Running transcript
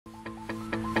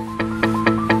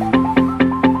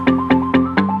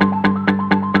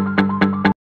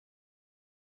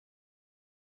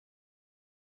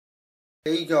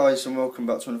Hey guys, and welcome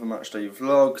back to another matchday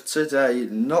vlog. Today,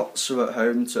 Notts are at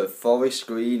home to Forest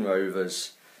Green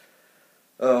Rovers.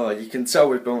 Oh, you can tell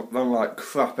we've run like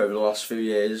crap over the last few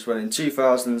years, when in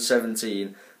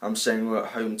 2017 I'm saying we're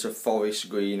at home to Forest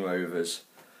Green Rovers.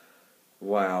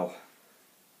 Wow.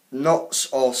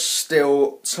 Notts are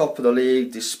still top of the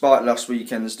league despite last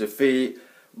weekend's defeat,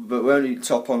 but we're only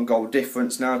top on goal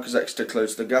difference now because Exeter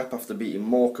closed the gap after beating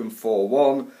Morecambe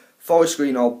 4-1. Forest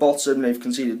Green are bottom. They've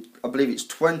conceded, I believe it's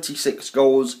 26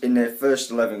 goals in their first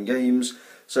 11 games.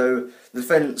 So the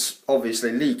defence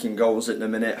obviously leaking goals at the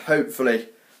minute. Hopefully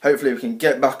we can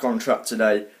get back on track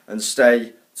today and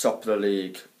stay top of the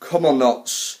league. Come on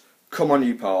Notts, come on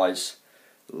you pies,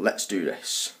 let's do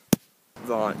this.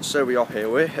 Right, so we are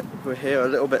here. We're here a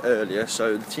little bit earlier,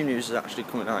 so the team news is actually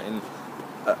coming out in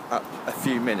a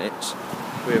few minutes.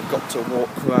 We've got to walk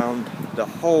around the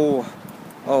whole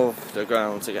of the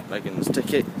ground to get Megan's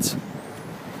ticket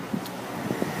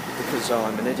because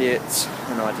I'm an idiot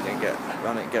and I didn't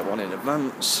get one in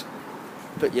advance.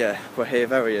 But yeah, we're here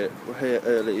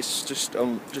early. It's just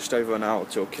over an hour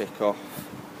till kick-off.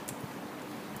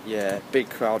 Yeah,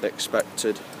 big crowd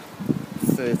expected.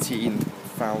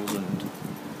 13,000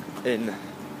 in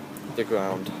the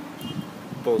ground,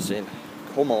 buzzing.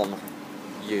 Come on,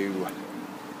 you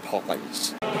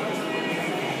pies.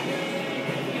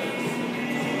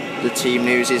 The team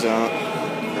news is out.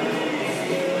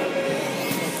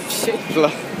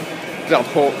 Glad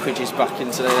Hawkridge is back in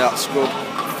today, that's good.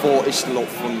 Forte still up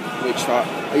front, which I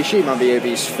assume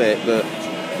Ameobi's fit, but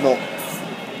not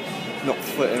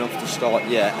fit enough to start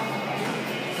yet.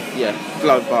 Yeah,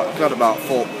 glad about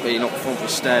Forte being up front with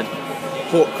Stead.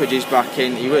 Hawkridge is back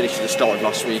in. He really should have started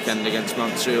last weekend against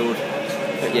Mansfield.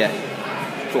 But yeah,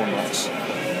 go on Notts.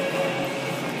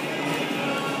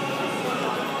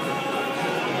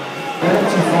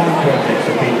 Projects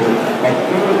for people of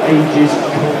all ages,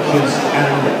 cultures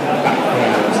and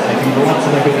backgrounds. And if you'd like to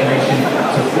make a donation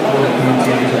to football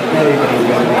community, it is a very, very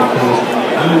welcome cause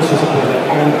and also support the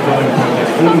ongoing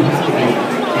projects. All you have to do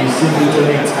is simply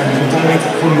donate, and you can donate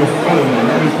from your phone, and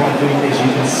that is by doing this.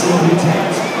 You can simply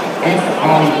text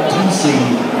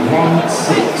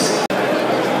FITC16.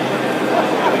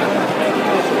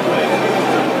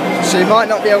 So you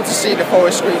might not be able to see the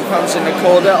Forest Green fans in the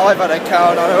corner. I've had a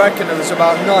count, and I reckon there was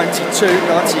about 92,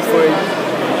 93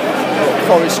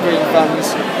 Forest Green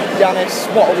fans. Yanis,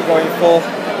 what are we going for?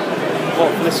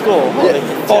 What, for the score? Yeah,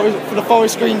 for the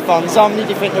Forest Green fans, how many do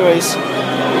you think there is?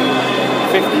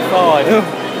 55.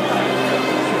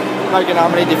 Megan, how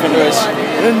many do you think there is?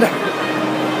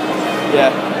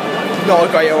 Yeah, not a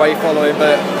great away following,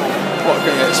 but what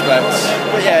can you expect?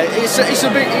 But yeah, it's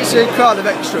a crowd of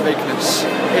extra bigness.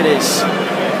 It is.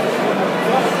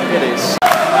 It is.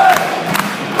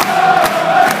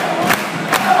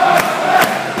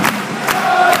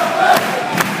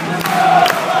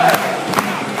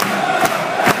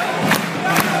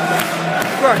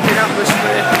 Cracking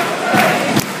atmosphere.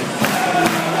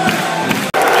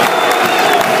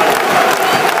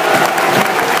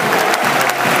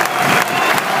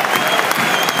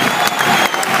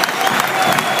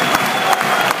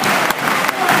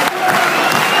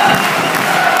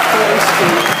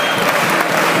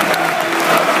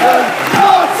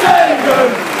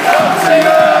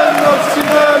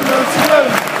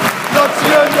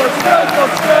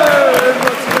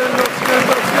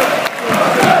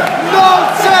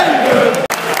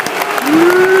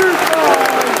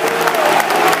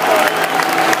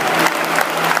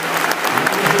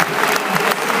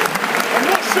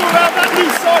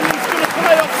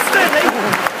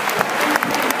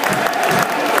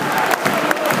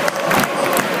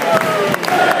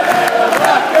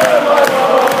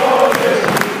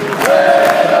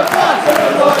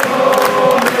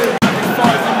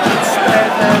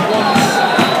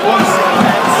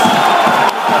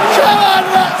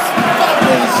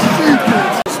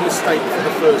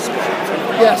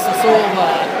 Yes, I saw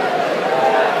that.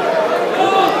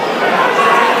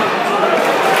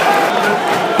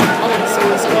 I didn't see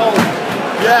this goal.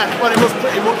 Yeah, well it was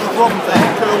pretty much the wrong thing,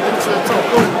 curled into a top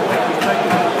goal.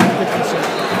 Dickinson.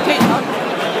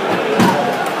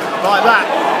 Like that.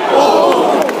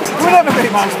 Oh! We'll never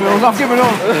beat Mansfield, I've given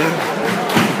up.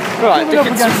 Right,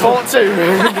 Dickinson fought too.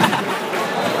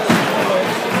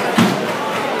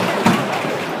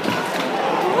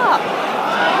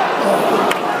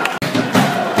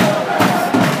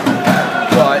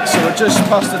 Just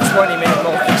past the 20-minute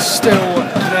mark, it's still 0-0.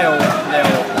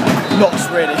 Notts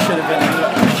really should have been.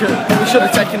 We should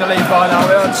have taken the lead by now.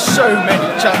 We had so many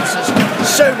chances,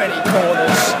 so many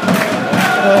corners.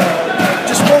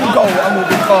 Just one goal and we'll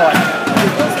be fine.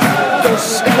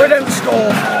 Because if we don't score,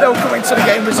 they'll come into the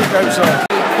game as if goes on.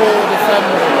 Poor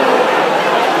defender.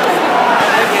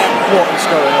 What is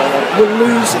going on? We're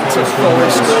losing to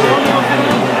Forest.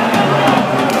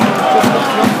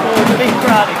 The big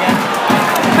crowd again.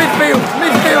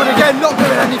 Midfield again, not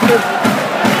doing anything.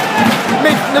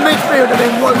 The midfield have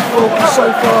been woeful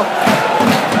so far.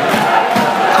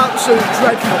 Absolute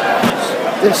dreadful.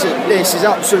 This is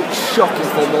absolutely shocking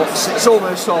for us. It's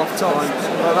almost half time.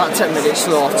 About 10 minutes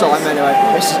to half time anyway.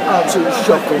 This is absolutely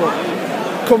shocking.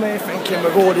 Come here thinking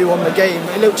we've already won the game.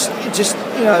 It looks just,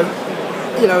 you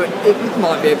know, it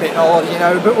might be a bit hard, you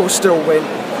know, but we'll still win.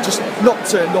 Just not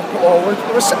turned up at all.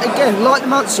 Again, like the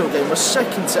Mansell game, we're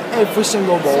second to every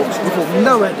single ball. We've got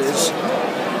no headers.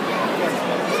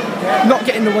 Not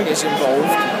getting the wingers involved.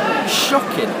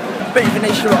 Shocking. Bit of an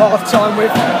issue at half time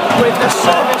with the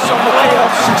service on the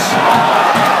kiosks.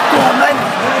 Go on then.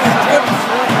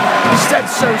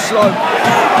 Stead's so slow.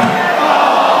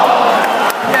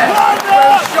 Yeah,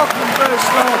 very shocking first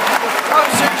half.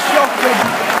 Absolutely shocking.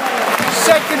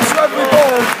 Second to every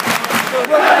ball.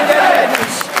 We're running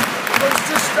headers. Let's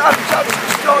just have a chance to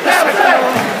start the second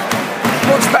half.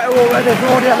 Much better already. We've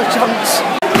already had a chance.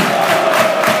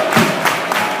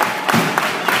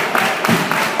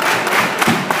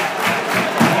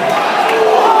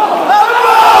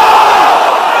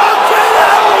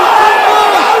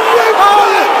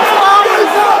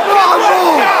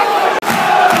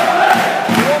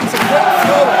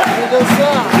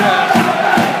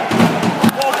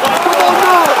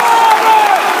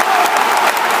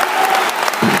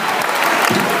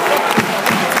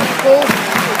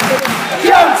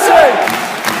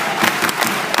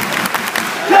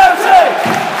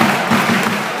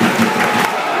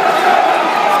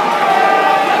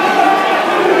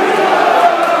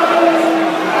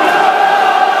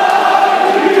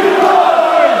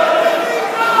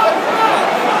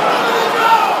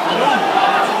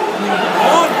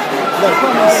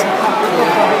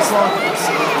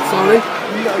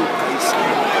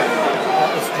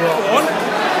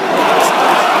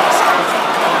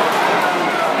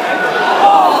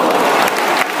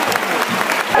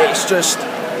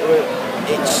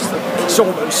 It's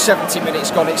almost 70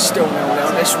 minutes gone, it's still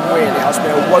 0-0. This really has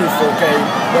been a woeful game.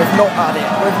 We've not had it,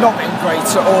 we've not been great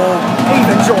at all.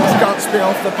 Even George Gant's been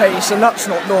off the pace, and that's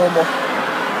not normal.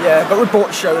 Yeah, but we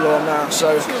bought Shola on now,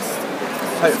 so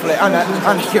hopefully,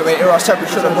 and Hewitt, who I said we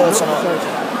should have bought on at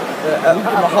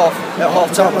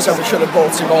half time. I said we should have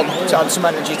bought him on to add some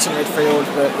energy to midfield,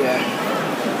 but yeah,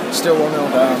 still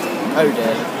 1-0 down. Oh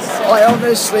dear. I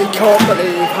honestly can't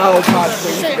believe how bad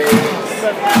we've been.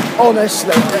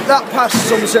 Honestly, that pass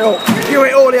sums it up.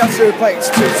 Hewitt already had to play it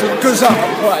to goes out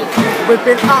and play. We've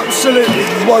been absolutely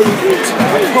woeful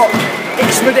today.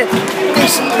 It's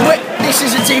ridiculous. This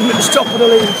is a team at the top of the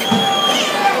league.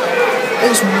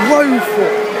 It's woeful.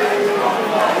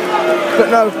 But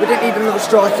no, we didn't need another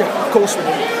striker. Of course we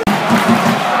didn't.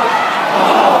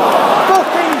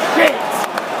 Fucking shit!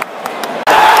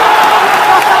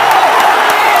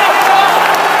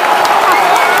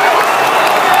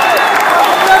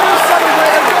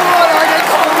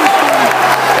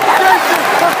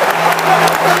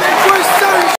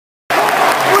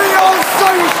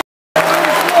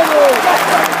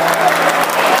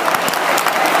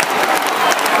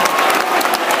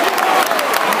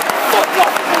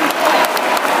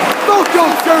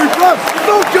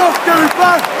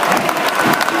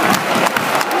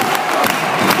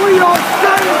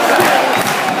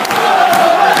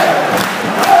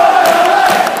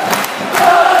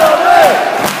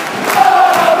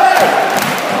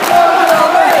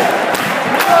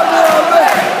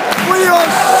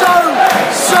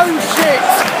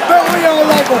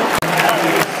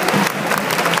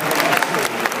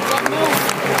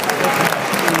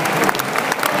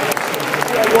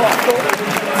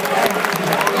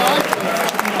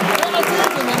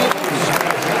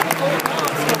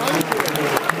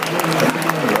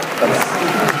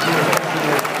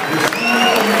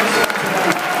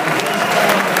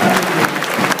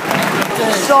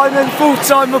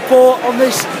 Full-time report on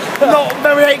this not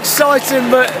very exciting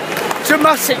but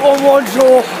dramatic 1-1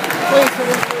 draw.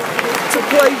 To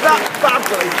play that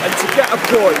badly and to get a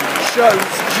point shows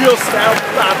just how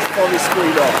bad Forest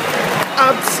Green are.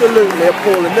 Absolutely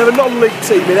appalling. They're a non-league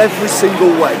team in every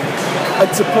single way, and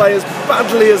to play as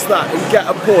badly as that and get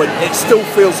a point, it still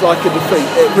feels like a defeat.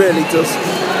 It really does.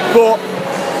 But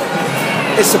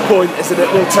it's a point, isn't it?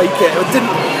 We'll take it.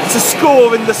 To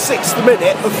score in the 6th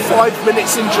minute of 5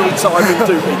 minutes injury time in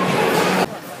Duffy.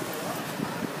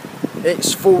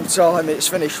 It's full time, it's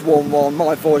finished 1-1,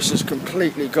 my voice is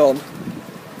completely gone.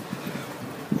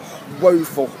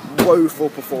 Woeful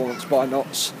performance by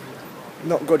Notts.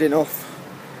 Not good enough.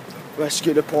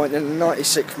 rescued a point in the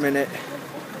 96th minute.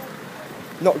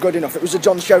 Not good enough. It was a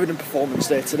John Sheridan performance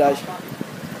there today.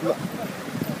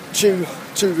 Two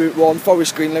Route 1,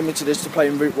 Forest Green limited us to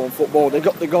playing Route 1 football. They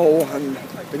got the goal and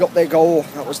they got their goal.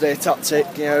 That was their tactic,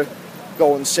 you know,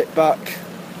 go and sit back,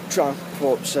 try and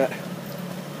pull upset.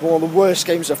 One of the worst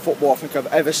games of football I think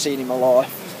I've ever seen in my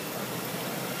life.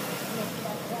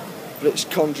 But it's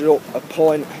conjured up a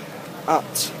point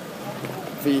at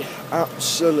the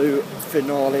absolute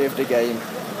finale of the game.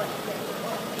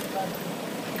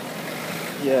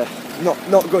 Yeah,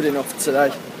 not good enough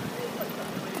today.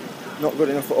 Not good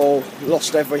enough at all.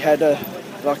 Lost every header,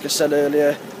 like I said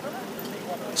earlier.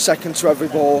 Second to every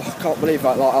ball. Can't believe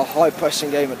that. Like a high pressing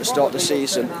game at the start of the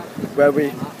season, where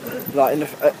we, like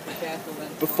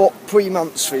before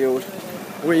pre-Mansfield,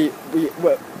 we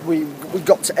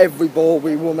got to every ball.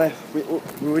 We won there. We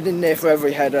were in there for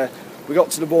every header. We got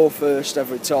to the ball first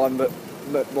every time, but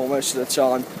well, most of the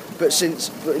time. But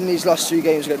in these last 2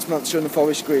 games against Mansfield and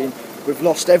Forest Green, we've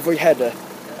lost every header.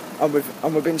 And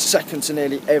we've been second to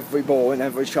nearly every ball in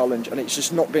every challenge, and it's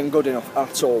just not been good enough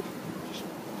at all.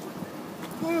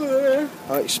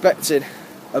 I expected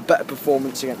a better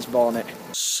performance against Barnet.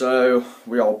 So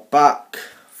we are back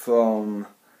from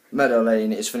Meadow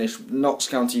Lane. It's finished Notts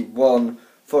County 1,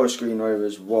 Forest Green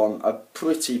Rovers 1. A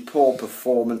pretty poor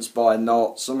performance by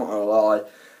Notts, I'm not gonna lie.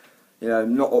 You know,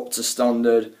 not up to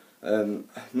standard.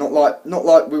 Not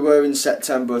like we were in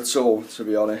September at all, to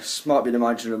be honest. Might be the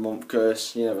Imagine a Month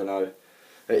curse, you never know.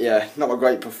 But yeah, not a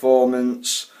great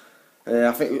performance.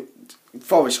 I think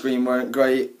Forest Green weren't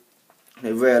great.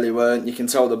 They really weren't. You can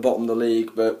tell the bottom of the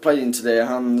league, but played into their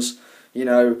hands. You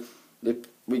know,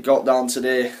 we got down to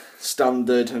their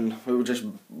standard and we were just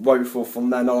woeful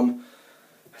from then on.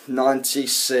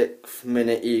 96th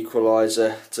minute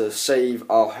equaliser to save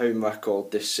our home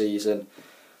record this season.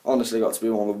 Honestly, got to be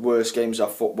one of the worst games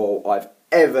of football I've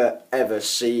ever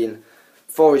seen.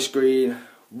 Forest Green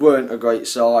weren't a great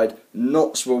side.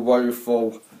 Notts were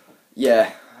woeful.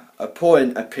 Yeah, a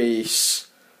point apiece.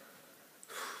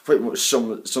 Pretty much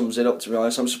sums it up, to be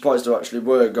honest. I'm surprised there actually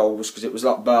were goals because it was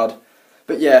that bad.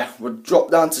 But yeah, we're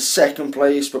dropped down to 2nd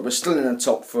place, but we're still in the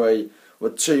top 3. We're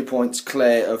 2 points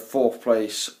clear of 4th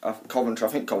place. Coventry,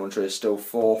 I think Coventry is still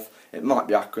 4th. It might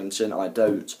be Accrington, I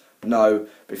don't know.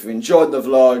 But if you enjoyed the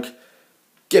vlog,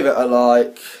 give it a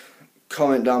like,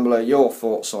 comment down below your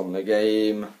thoughts on the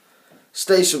game.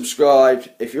 Stay subscribed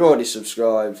if you're already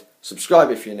subscribed. Subscribe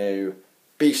if you're new.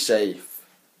 Be safe,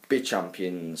 be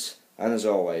champions, and as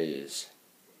always,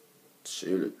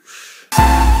 Tootle.